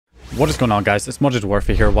What is going on, guys? It's Modded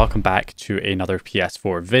Warfare here. Welcome back to another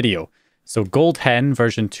PS4 video. So Gold HEN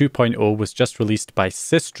version 2.0 was just released by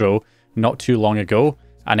Sistro not too long ago,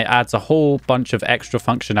 and it adds a whole bunch of extra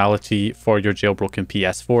functionality for your jailbroken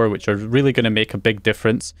PS4, which are really going to make a big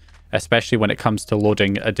difference, especially when it comes to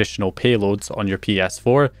loading additional payloads on your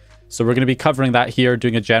PS4. So we're going to be covering that here,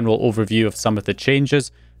 doing a general overview of some of the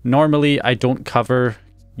changes. Normally, I don't cover,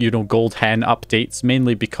 Gold HEN updates,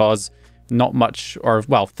 mainly because not much, or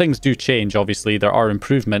well, things do change, obviously. There are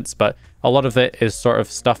improvements, but a lot of it is sort of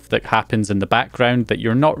stuff that happens in the background that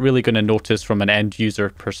you're not really going to notice from an end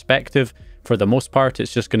user perspective. For the most part,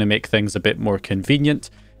 it's just going to make things a bit more convenient.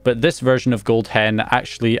 But this version of Gold HEN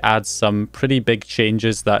actually adds some pretty big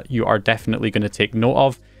changes that you are definitely going to take note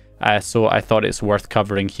of. So I thought it's worth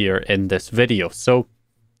covering here in this video. So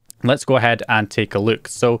let's go ahead and take a look.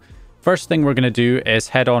 So first thing we're going to do is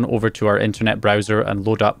head on over to our internet browser and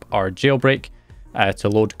load up our jailbreak to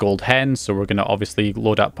load Gold HEN. So we're going to obviously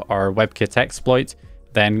load up our WebKit exploit,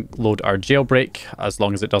 then load our jailbreak as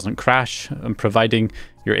long as it doesn't crash. And providing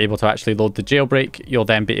you're able to actually load the jailbreak, you'll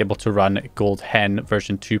then be able to run Gold HEN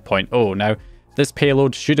version 2.0. Now, this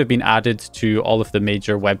payload should have been added to all of the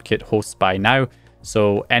major WebKit hosts by now.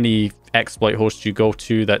 So any exploit host you go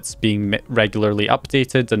to that's being regularly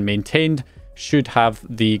updated and maintained should have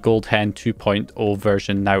the Gold HEN 2.0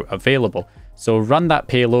 version now available. So run that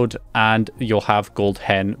payload and you'll have Gold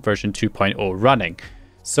HEN version 2.0 running.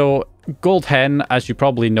 So Gold HEN, as you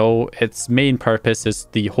probably know, its main purpose is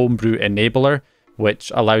the homebrew enabler,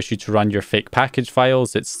 which allows you to run your fake package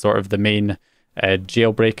files. It's sort of the main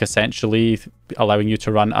jailbreak, essentially, allowing you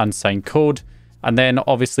to run unsigned code. And then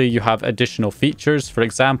obviously you have additional features. For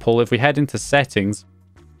example, if we head into settings,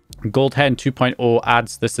 Gold HEN 2.0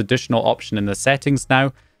 adds this additional option in the settings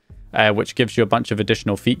now, which gives you a bunch of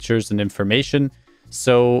additional features and information.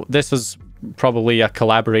 So this is probably a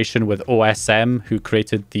collaboration with OSM, who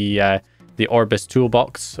created the Orbis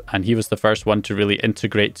toolbox, and he was the first one to really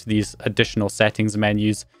integrate these additional settings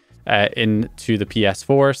menus into the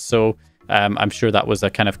PS4. So I'm sure that was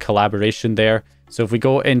a kind of collaboration there. So if we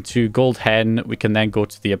go into Gold HEN, we can then go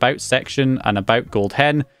to the About section and About Gold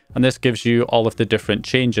HEN, and this gives you all of the different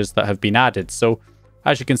changes that have been added. So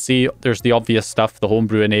as you can see, there's the obvious stuff, the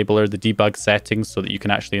homebrew enabler, the debug settings so that you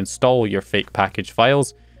can actually install your fake package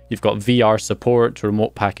files. You've got VR support,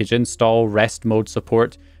 remote package install, rest mode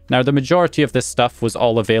support. Now, the majority of this stuff was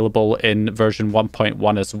all available in version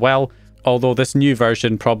 1.1 as well, although this new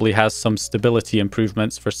version probably has some stability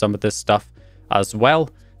improvements for some of this stuff as well.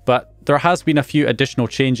 But there has been a few additional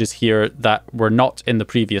changes here that were not in the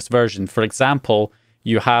previous version. For example,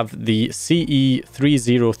 you have the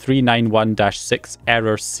CE30391-6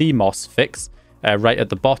 error CMOS fix right at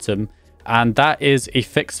the bottom, and that is a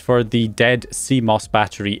fix for the dead CMOS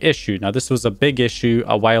battery issue. Now, this was a big issue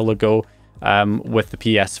a while ago with the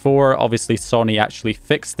PS4. Obviously, Sony actually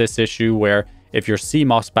fixed this issue where if your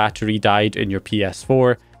CMOS battery died in your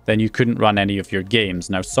PS4, then you couldn't run any of your games.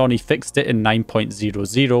 Now, Sony fixed it in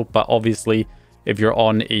 9.00, but obviously, if you're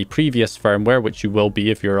on a previous firmware, which you will be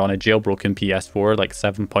if you're on a jailbroken PS4 like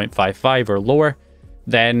 7.55 or lower,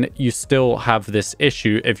 then you still have this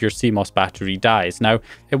issue if your CMOS battery dies. Now,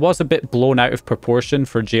 it was a bit blown out of proportion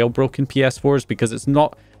for jailbroken PS4s because it's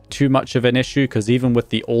not too much of an issue, because even with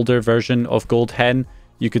the older version of Gold HEN,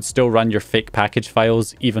 you could still run your fake package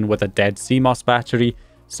files even with a dead CMOS battery.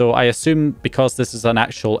 So I assume because this is an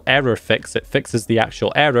actual error fix, it fixes the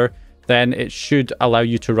actual error, then it should allow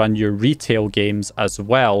you to run your retail games as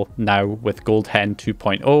well now with Gold HEN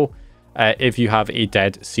 2.0 if you have a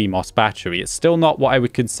dead CMOS battery. It's still not what I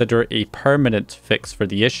would consider a permanent fix for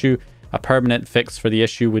the issue. A permanent fix for the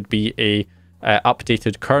issue would be a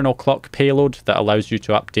updated kernel clock payload that allows you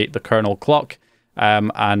to update the kernel clock,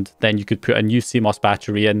 and then you could put a new CMOS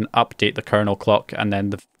battery in, update the kernel clock, and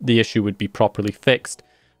then the issue would be properly fixed.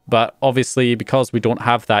 But obviously, because we don't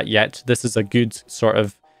have that yet, this is a good sort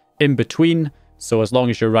of in between. So as long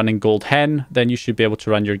as you're running Gold HEN, then you should be able to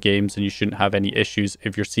run your games and you shouldn't have any issues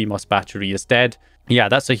if your CMOS battery is dead. Yeah,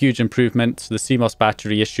 that's a huge improvement. The CMOS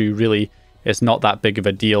battery issue really is not that big of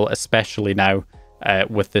a deal, especially now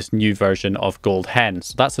with this new version of Gold HEN.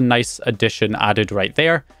 So that's a nice addition added right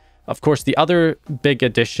there. Of course, the other big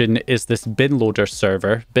addition is this Binloader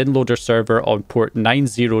Server. Binloader Server on port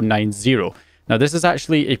 9090. Now, this is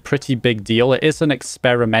actually a pretty big deal. It is an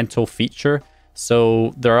experimental feature,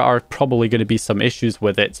 so there are probably going to be some issues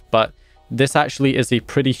with it, but this actually is a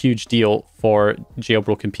pretty huge deal for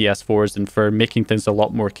jailbroken PS4s and for making things a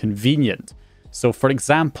lot more convenient. So for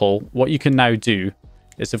example, what you can now do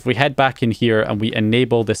is if we head back in here and we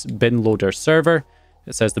enable this Binloader Server,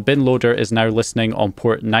 it says the bin loader is now listening on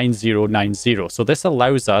port 9090. So this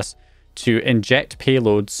allows us to inject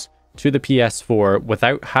payloads to the PS4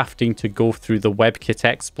 without having to go through the WebKit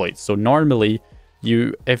exploit. So normally,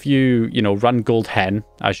 if you run Gold Hen,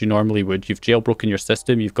 as you normally would, you've jailbroken your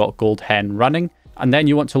system, you've got Gold Hen running, and then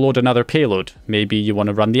you want to load another payload. Maybe you want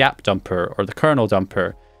to run the app dumper or the kernel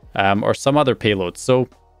dumper or some other payload. So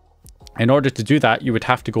in order to do that, you would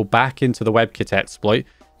have to go back into the WebKit exploit,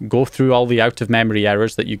 go through all the out-of-memory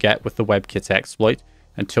errors that you get with the WebKit exploit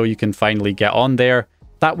until you can finally get on there.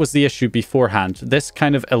 That was the issue beforehand. This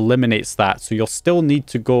kind of eliminates that. So you'll still need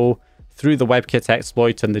to go through the WebKit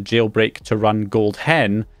exploit and the jailbreak to run Gold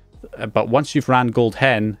Hen. But once you've ran Gold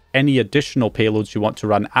Hen, any additional payloads you want to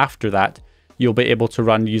run after that, you'll be able to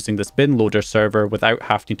run using this Binloader server without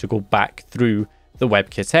having to go back through the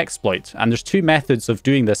WebKit exploit. And there's two methods of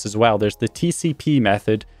doing this as well. There's the TCP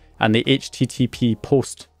method and the HTTP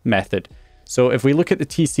post method. So if we look at the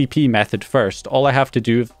TCP method first, all I have to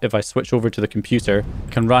do if I switch over to the computer,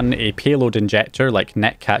 I can run a payload injector like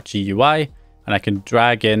netcat GUI, and I can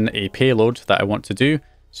drag in a payload that I want to do.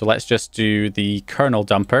 So let's just do the kernel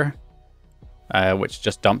dumper, which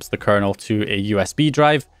just dumps the kernel to a USB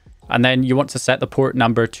drive. And then you want to set the port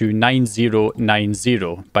number to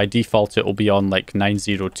 9090. By default, it will be on like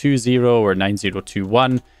 9020 or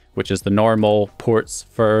 9021, which is the normal ports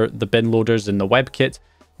for the bin loaders in the WebKit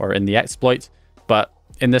or in the exploit. But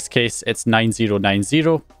in this case, it's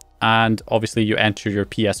 9090. And obviously you enter your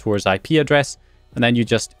PS4's IP address, and then you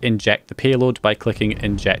just inject the payload by clicking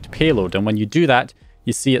inject payload. And when you do that,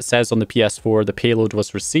 you see it says on the PS4, the payload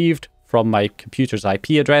was received from my computer's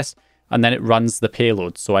IP address, and then it runs the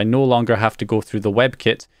payload. So I no longer have to go through the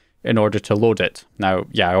WebKit in order to load it. Now,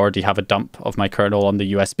 yeah, I already have a dump of my kernel on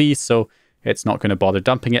the USB, so it's not going to bother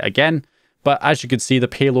dumping it again. But as you can see, the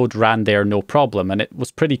payload ran there no problem, and it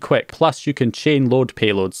was pretty quick. Plus, you can chain load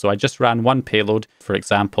payloads. So I just ran one payload. For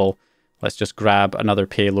example, let's just grab another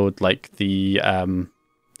payload like the,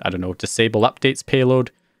 I don't know, disable updates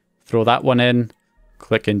payload. Throw that one in,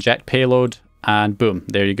 click inject payload, and boom,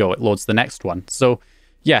 there you go. It loads the next one. So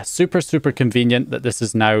yeah, super, super convenient that this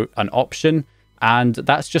is now an option. And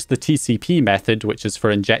that's just the TCP method, which is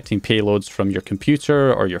for injecting payloads from your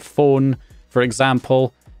computer or your phone, for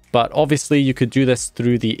example. But obviously you could do this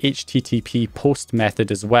through the HTTP post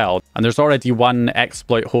method as well. And there's already one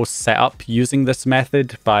exploit host set up using this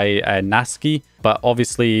method by Nasky, but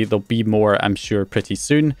obviously there'll be more, I'm sure, pretty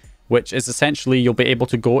soon, which is essentially you'll be able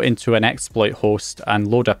to go into an exploit host and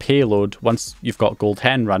load a payload. Once you've got Gold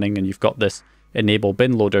Hen running and you've got this enable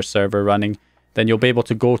Binloader server running, then you'll be able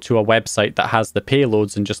to go to a website that has the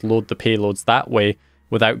payloads and just load the payloads that way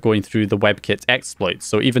without going through the WebKit exploit.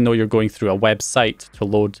 So even though you're going through a website to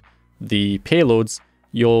load the payloads,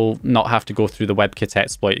 you'll not have to go through the WebKit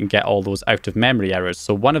exploit and get all those out-of-memory errors.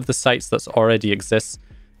 So one of the sites that's already exists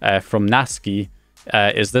from Nasky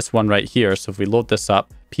is this one right here. So if we load this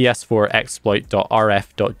up,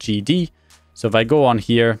 ps4exploit.rf.gd. So if I go on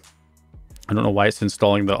here, I don't know why it's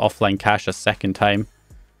installing the offline cache a second time.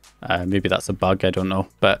 Maybe that's a bug, I don't know.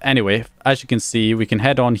 But anyway, as you can see, we can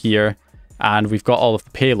head on here and we've got all of the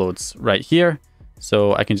payloads right here.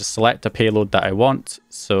 So I can just select a payload that I want.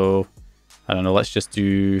 So I don't know, let's just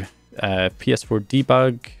do PS4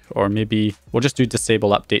 debug, or maybe we'll just do disable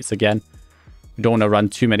updates again. We don't want to run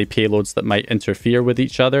too many payloads that might interfere with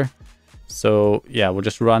each other. So yeah, we'll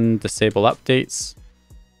just run disable updates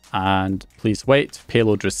and please wait,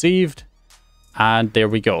 payload received. And there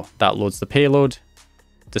we go. That loads the payload,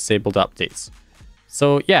 disabled updates.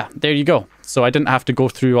 So yeah, there you go. So I didn't have to go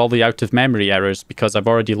through all the out of memory errors because I've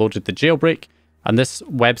already loaded the jailbreak. And this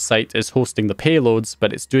website is hosting the payloads,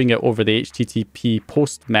 but it's doing it over the HTTP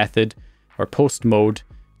post method or post mode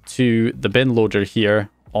to the bin loader here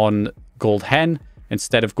on Gold Hen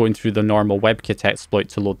instead of going through the normal WebKit exploit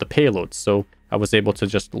to load the payload. So I was able to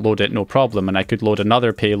just load it no problem, and I could load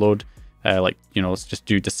another payload like, you know, let's just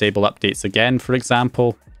do disable updates again, for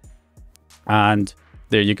example. And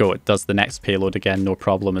there you go. It does the next payload again, no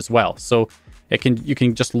problem as well. So you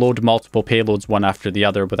can just load multiple payloads one after the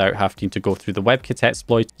other without having to go through the WebKit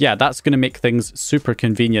exploit. Yeah, that's going to make things super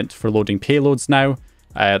convenient for loading payloads now.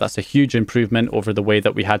 That's a huge improvement over the way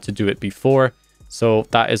that we had to do it before. So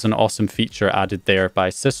that is an awesome feature added there by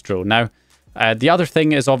Sistro. Now, the other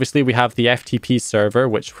thing is obviously we have the FTP server,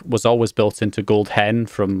 which was always built into Gold Hen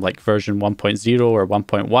from like version 1.0 or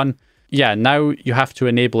 1.1. Yeah, now you have to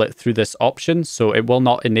enable it through this option. So it will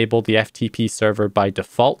not enable the FTP server by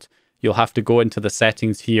default. You'll have to go into the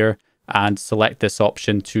settings here and select this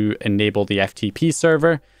option to enable the FTP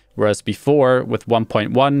server. Whereas before with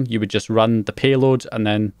 1.1, you would just run the payload and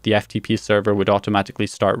then the FTP server would automatically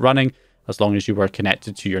start running as long as you were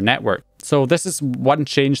connected to your network. So this is one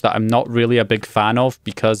change that I'm not really a big fan of,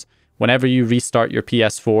 because whenever you restart your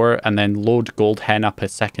PS4 and then load Gold HEN up a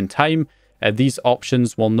second time, these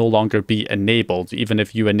options will no longer be enabled, even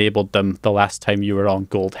if you enabled them the last time you were on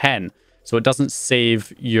Gold HEN. So it doesn't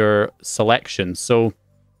save your selection. So,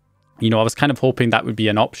 I was kind of hoping that would be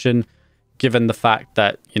an option, given the fact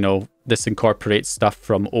that, this incorporates stuff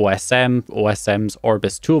from OSM's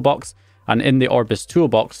Orbis Toolbox. And in the Orbis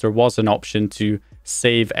Toolbox, there was an option to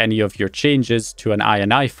save any of your changes to an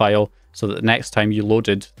INI file, so that the next time you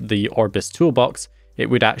loaded the Orbis Toolbox, it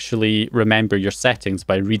would actually remember your settings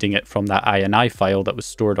by reading it from that INI file that was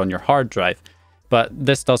stored on your hard drive. But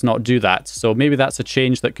this does not do that. So maybe that's a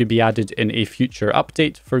change that could be added in a future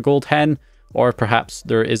update for Gold HEN, or perhaps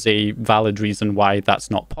there is a valid reason why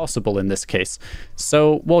that's not possible in this case.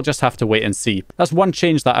 So we'll just have to wait and see. That's one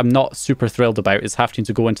change that I'm not super thrilled about, is having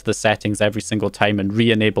to go into the settings every single time and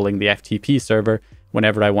re-enabling the FTP server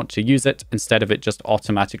whenever I want to use it, instead of it just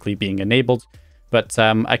automatically being enabled. But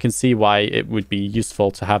I can see why it would be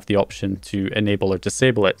useful to have the option to enable or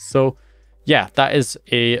disable it. So yeah, that is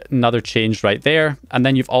another change right there. And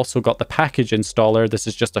then you've also got the package installer. This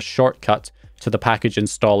is just a shortcut to the package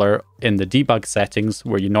installer in the debug settings,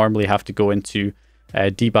 where you normally have to go into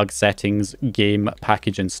debug settings, game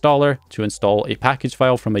package installer to install a package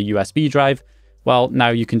file from a USB drive. Well, now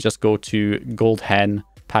you can just go to Gold HEN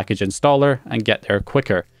package installer and get there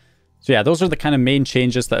quicker. So yeah, those are the kind of main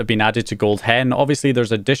changes that have been added to Gold HEN. Obviously,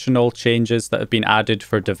 there's additional changes that have been added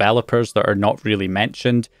for developers that are not really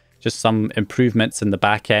mentioned. Just some improvements in the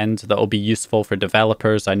back end that will be useful for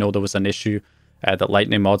developers. I know there was an issue that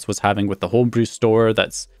Lightning Mods was having with the homebrew store,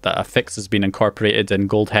 that a fix has been incorporated in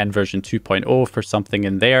Gold HEN version 2.0 for something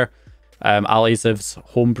in there. Aliziv's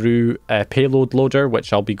homebrew payload loader,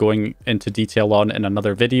 which I'll be going into detail on in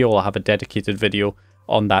another video. I'll have a dedicated video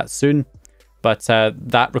on that soon. But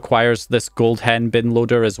that requires this Gold HEN bin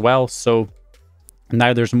loader as well. So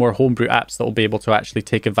now there's more homebrew apps that will be able to actually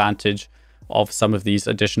take advantage of some of these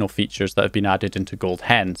additional features that have been added into Gold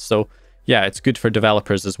HEN. So yeah, it's good for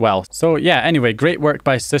developers as well. So yeah, anyway, great work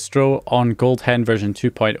by Sistro on Gold HEN version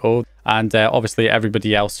 2.0. And obviously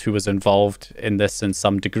everybody else who was involved in this in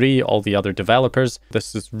some degree, all the other developers.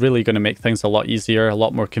 This is really going to make things a lot easier, a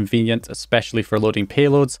lot more convenient, especially for loading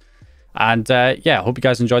payloads. And yeah, I hope you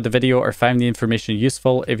guys enjoyed the video or found the information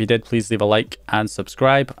useful. If you did, please leave a like and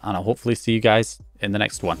subscribe, and I'll hopefully see you guys in the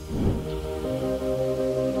next one.